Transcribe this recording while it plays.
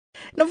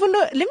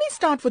Nomfundo, let me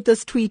start with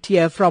this tweet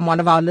here from one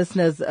of our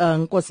listeners,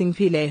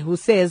 Nkosingphile, who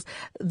says,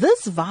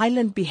 this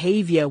violent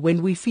behavior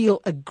when we feel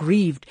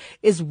aggrieved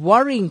is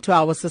worrying to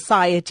our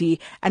society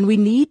and we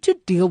need to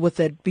deal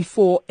with it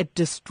before it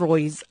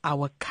destroys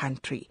our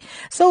country.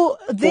 So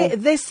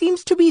there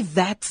seems to be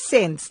that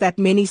sense that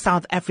many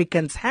South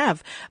Africans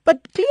have,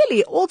 but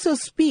clearly also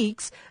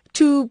speaks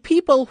to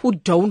people who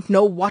don't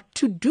know what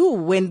to do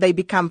when they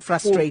become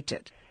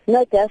frustrated.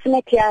 No,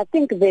 definitely. I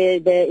think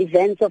the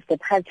events of the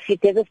past few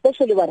days,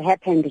 especially what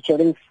happened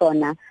during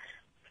SONA,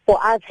 for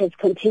us has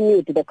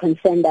continued the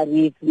concern that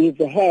we've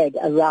had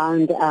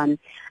around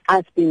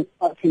us being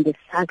caught in the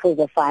cycles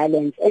of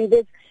violence. And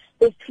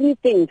there's three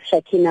things,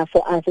 Sakina,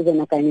 for us as an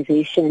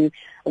organization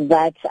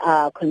that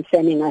are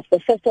concerning us.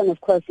 The first one,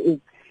 of course, is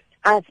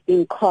us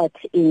being caught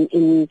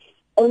in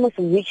almost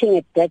reaching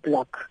a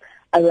deadlock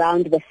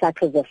around the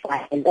cycles of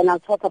violence, and I'll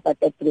talk about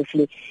that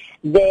briefly.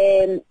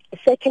 The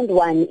second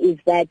one is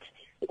that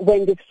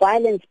when this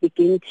violence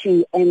begins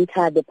to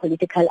enter the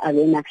political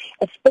arena,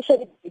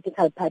 especially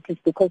political parties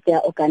because they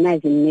are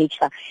organized in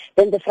nature,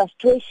 then the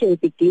frustration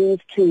begins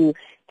to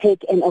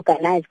take an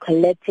organized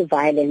collective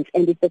violence,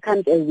 and it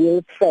becomes a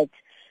real threat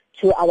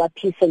to our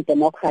peace and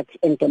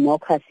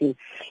democracy.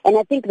 And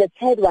I think the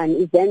third one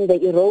is then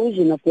the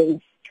erosion of the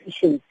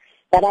institutions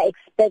that are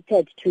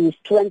expected to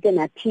strengthen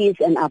our peace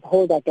and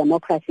uphold our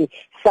democracy,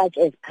 such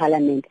as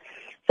Parliament.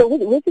 So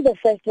with the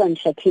first one,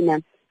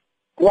 Sakina,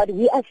 what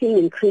we are seeing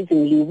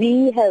increasingly,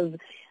 we have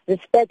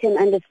respect and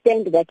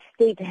understand that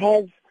state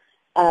has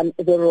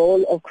the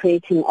role of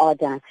creating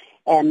order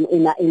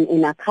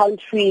in our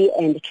country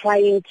and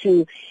trying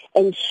to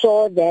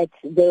ensure that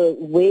the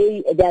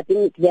way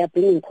they are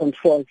bringing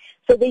control.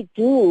 So they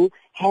do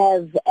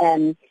have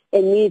a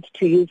need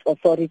to use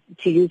authority,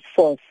 to use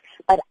force.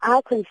 But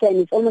our concern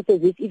is almost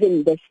as if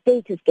even the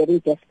state is getting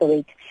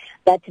desperate,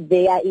 that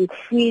they are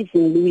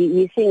increasingly,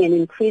 we're seeing an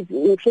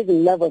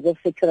increasing levels of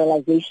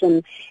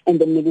secularization and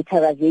the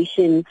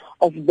militarization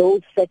of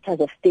those sectors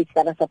of states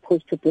that are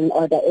supposed to bring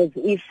order, as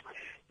if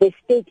the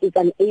state is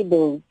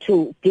unable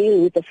to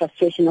deal with the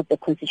frustration of the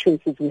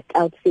constituencies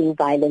without seeing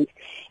violence.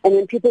 And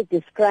when people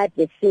describe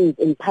the scenes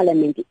in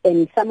Parliament,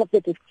 and some of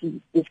the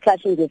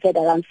discussions we've had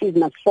around fees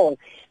must fall,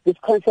 this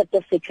concept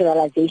of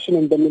secularization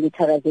and the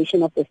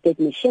militarization of the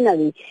state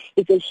machinery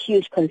is a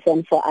huge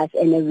concern for us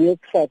and a real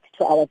threat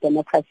to our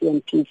democracy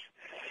and peace.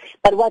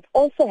 But what's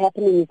also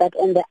happening is that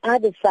on the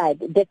other side,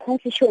 the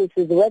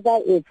constituencies, whether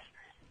it's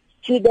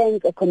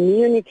students or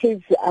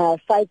communities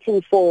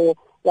fighting for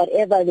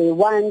whatever they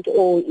want,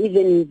 or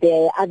even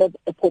the other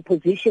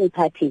opposition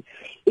party,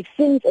 it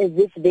seems as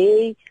if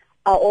they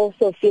are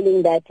also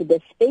feeling that the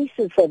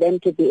spaces for them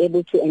to be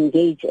able to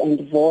engage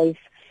and voice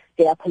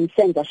their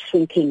concerns are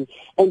shrinking.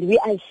 And we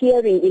are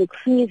seeing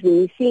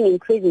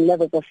increasing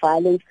levels of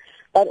violence,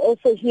 but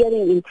also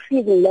hearing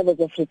increasing levels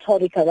of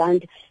rhetoric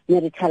around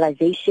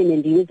militarization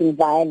and using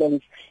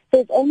violence. So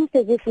it's almost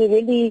as if we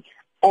really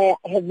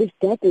have this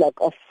deadlock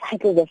of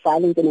cycles of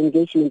violence and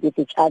engagement with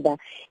each other,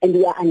 and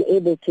we are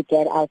unable to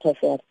get out of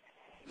it.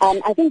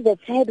 I think the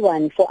third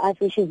one for us,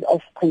 which is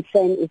of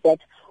concern, is that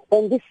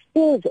when this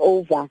spills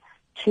over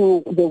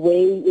to the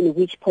way in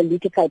which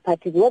political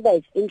parties, whether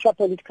it's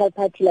intra-political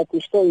party like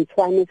we saw in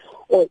Tshwane,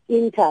 or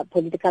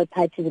inter-political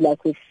parties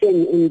like we've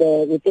seen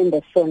within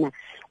the SONA,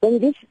 when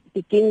this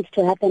begins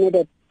to happen at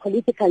a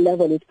political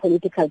level with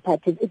political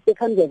parties, it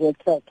becomes a real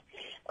threat.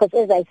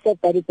 Because as I said,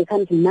 that it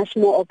becomes much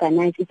more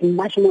organized, it's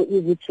much more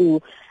easy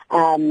to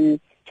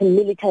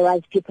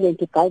militarize people and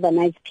to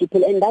galvanize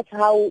people. And that's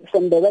how,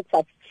 from the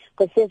website,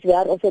 because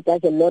SAfm also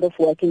does a lot of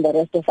work in the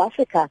rest of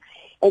Africa.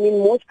 And in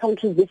most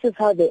countries, this is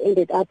how they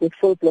ended up with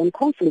full-blown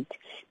conflict,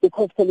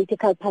 because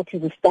political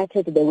parties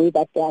started the way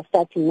that they are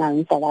starting now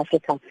in South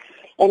Africa.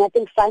 And I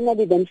think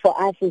finally then for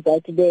us is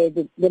that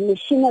the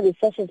machinery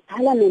such as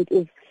Parliament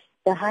is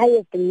the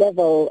highest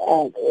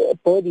level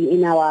body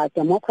in our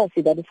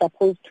democracy that is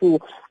supposed to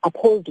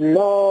uphold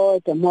law,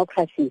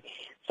 democracy.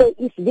 So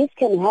if this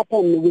can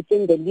happen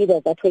within the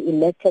leaders that were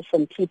elected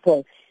from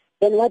people,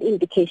 then what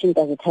implication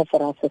does it have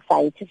for our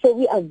society? So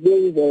we are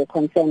very, very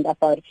concerned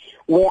about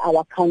where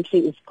our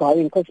country is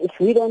going, because if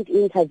we don't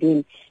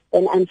intervene,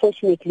 then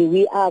unfortunately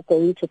we are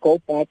going to go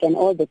back and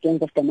all the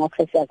gains of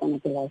democracy are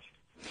going to be lost.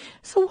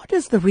 So what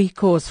is the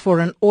recourse for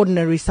an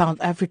ordinary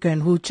South African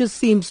who just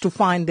seems to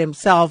find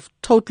themselves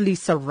totally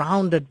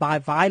surrounded by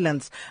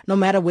violence, no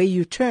matter where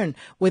you turn,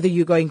 whether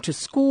you're going to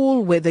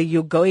school, whether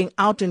you're going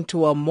out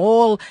into a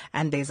mall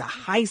and there's a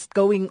heist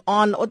going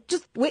on, or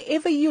just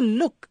wherever you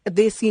look,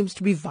 there seems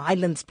to be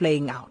violence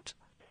playing out?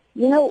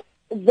 You know,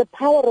 the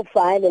power of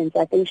violence,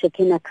 I think,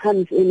 Sakina,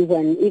 comes in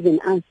when even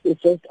us, as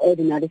just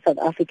ordinary South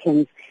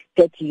Africans,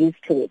 get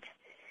used to it.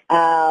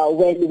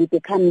 When we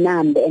become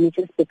numb and it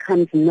just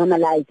becomes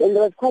normalized. And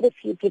there was quite a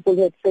few people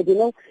who had said, you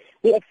know,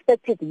 we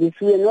expected this.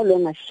 We are no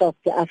longer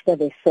shocked after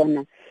the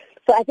SONA.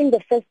 So I think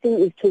the first thing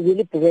is to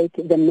really break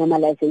the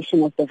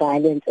normalization of the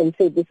violence and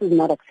say this is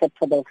not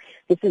acceptable.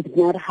 This is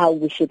not how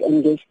we should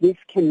engage. This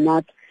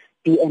cannot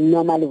be a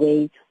normal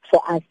way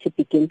for us to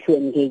begin to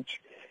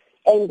engage.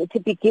 and to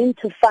begin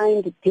to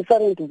find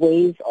different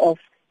ways of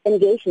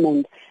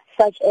engagement,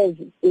 such as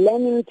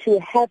learning to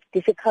have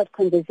difficult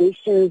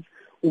conversations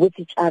with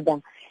each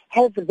other,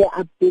 have the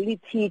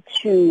ability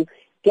to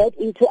get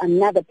into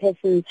another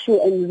person's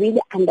shoe and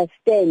really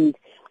understand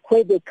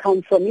where they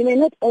come from. You may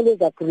not always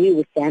agree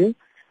with them,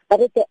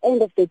 but at the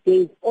end of the day,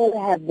 we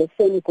all have the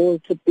same goal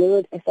to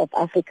build a South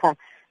Africa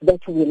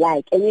that we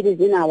like, and it is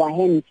in our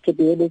hands to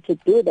be able to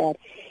do that.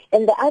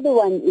 And the other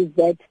one is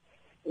that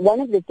one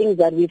of the things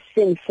that we've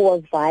seen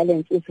for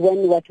violence is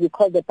when what we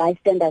call the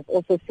bystanders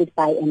also sit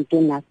by and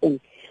do nothing.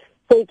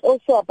 So it's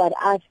also about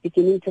us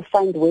beginning to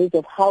find ways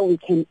of how we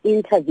can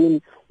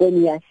intervene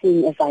when we are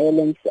seeing a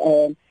violence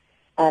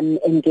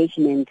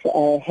engagement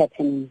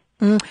happening.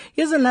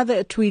 Here's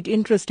another tweet,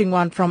 interesting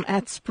one from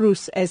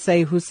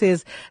 @SpruceSA, who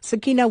says,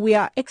 Sakina, we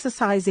are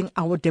exercising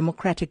our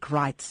democratic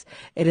rights.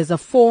 It is a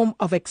form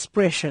of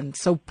expression,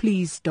 so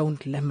please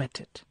don't limit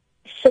it.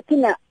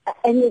 Sakina,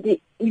 and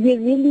we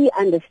really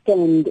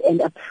understand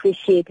and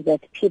appreciate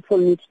that people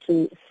need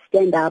to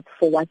stand up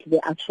for what they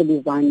actually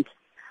want.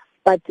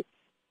 But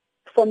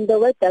from the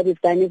work that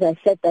we've done, as I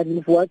said, that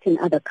we've worked in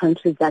other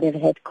countries that have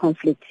had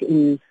conflict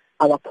in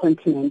our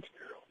continent,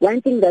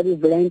 one thing that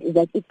we've learned is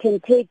that it can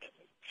take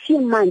few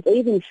months or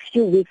even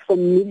few weeks for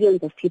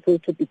millions of people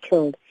to be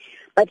killed.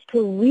 But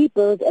to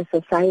rebuild a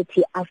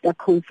society after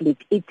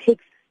conflict, it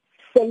takes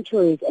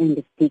centuries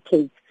and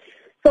decades.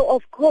 So,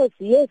 of course,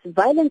 yes,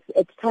 violence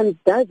at times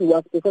does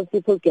work because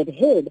people get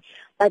hurt,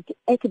 but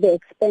at the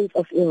expense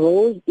of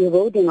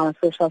eroding our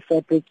social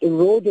fabric,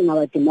 eroding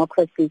our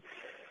democracy,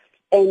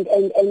 and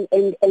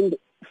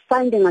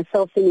finding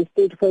ourselves in a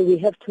state where we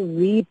have to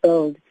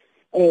rebuild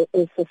a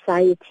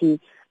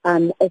society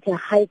at a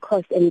high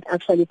cost, and it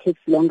actually takes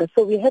longer.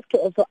 So we have to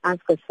also ask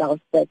ourselves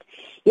that,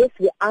 yes,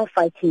 we are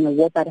fighting a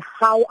war, but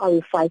how are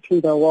we fighting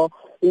the war?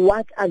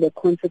 What are the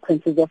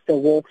consequences of the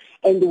war?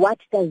 And what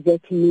does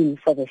that mean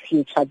for the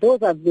future?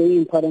 Those are very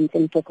important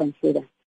things to consider.